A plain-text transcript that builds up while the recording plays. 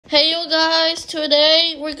Hey you guys,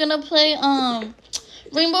 today we're gonna play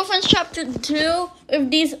Rainbow Friends Chapter 2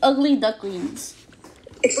 with these ugly ducklings.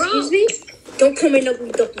 Excuse me? Don't call me an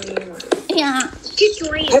ugly duckling anymore. Yeah. Get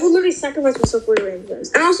your ass. I would literally sacrifice myself for your Rainbow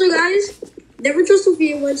Friends. And also guys, never trust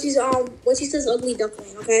Sophia when she says ugly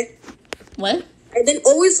duckling, okay? What? And then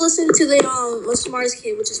always listen to the smartest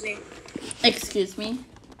kid, which is me. Excuse me?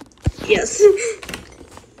 Yes.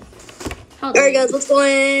 Alright guys, let's go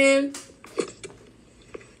in.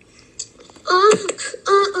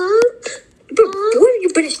 Bro, where have you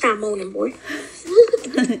been at stop moaning, boy?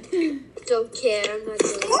 Don't care, I'm not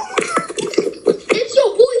doing it. It's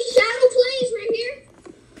your boy Shadow Plays right here.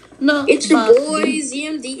 No. It's your boy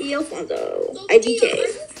ZMDE Alfonso. So, IDK. Are you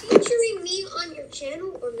featuring me on your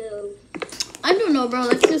channel or no? I don't know, bro.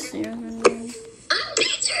 Let's just see. I'm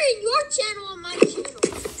featuring your channel on my channel.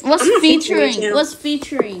 What's I'm not featuring? featuring. What's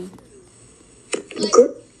featuring? Like,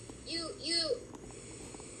 Good.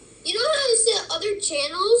 you know how it said other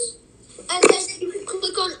channels? And then you can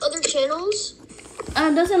click on other channels?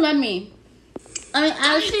 It doesn't let me. I mean,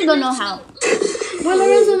 I actually don't know how. Well,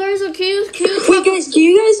 Lorenzo, cute. Wait, guys, do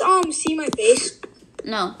you guys see my face?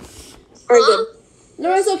 No. Alright, good.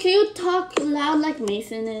 Lorenzo, can you talk loud like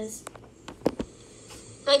Mason is?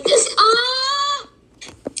 Like this.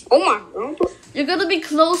 Oh my god. You're gonna be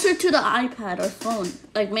closer to the iPad or phone,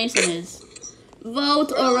 like Mason is.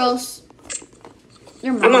 Vote or else.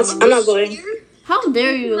 Your I'm mom. not voting. How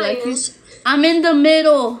dare you? My Like, ass. I'm in the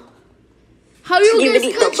middle. How are you guys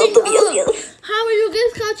catching up? Yes. How are you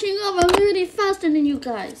guys catching up? I'm already faster than you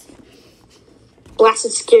guys.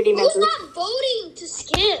 Blasted security Who's measures. not voting to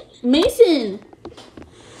skip? Mason.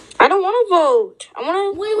 I don't want to vote. I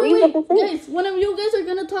want to. Wait, guys. One of you guys are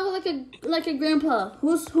gonna talk like a grandpa.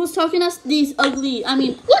 Who's talking as these ugly? I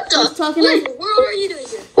mean, What the? who's talking Wait, as? what are you doing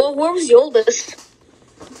here? Well, where was the oldest?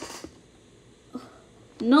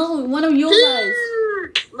 No, one of you guys.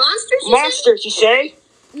 Monsters? Monsters, you say?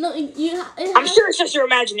 No, you. I'm sure it's just your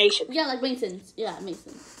imagination. Yeah, like Mason's. Yeah,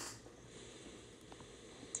 Mason.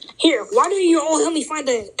 Here, why don't you all help me find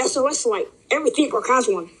the SOS light? Every theme park has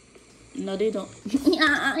one. No, they don't.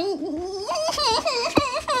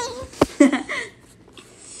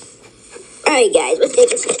 Alright, guys, let's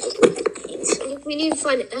take a second. We need to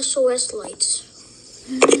find SOS lights.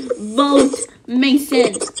 Vote,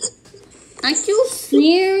 Mason. Are you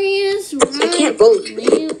serious? Right? I can't vote.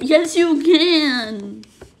 Yes, you can.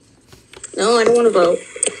 No, I don't want to vote.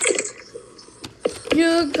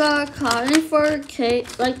 You got caught in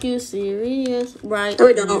 4K. Like, you serious? Right. No,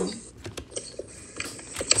 I don't.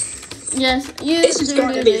 Yes, you This is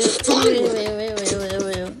gonna be fun.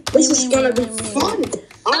 This is gonna be fun.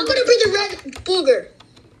 I'm gonna be the red booger.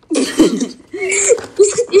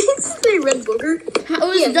 You say red booger?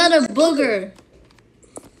 How is that a booger?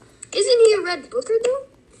 Isn't he a red booger though?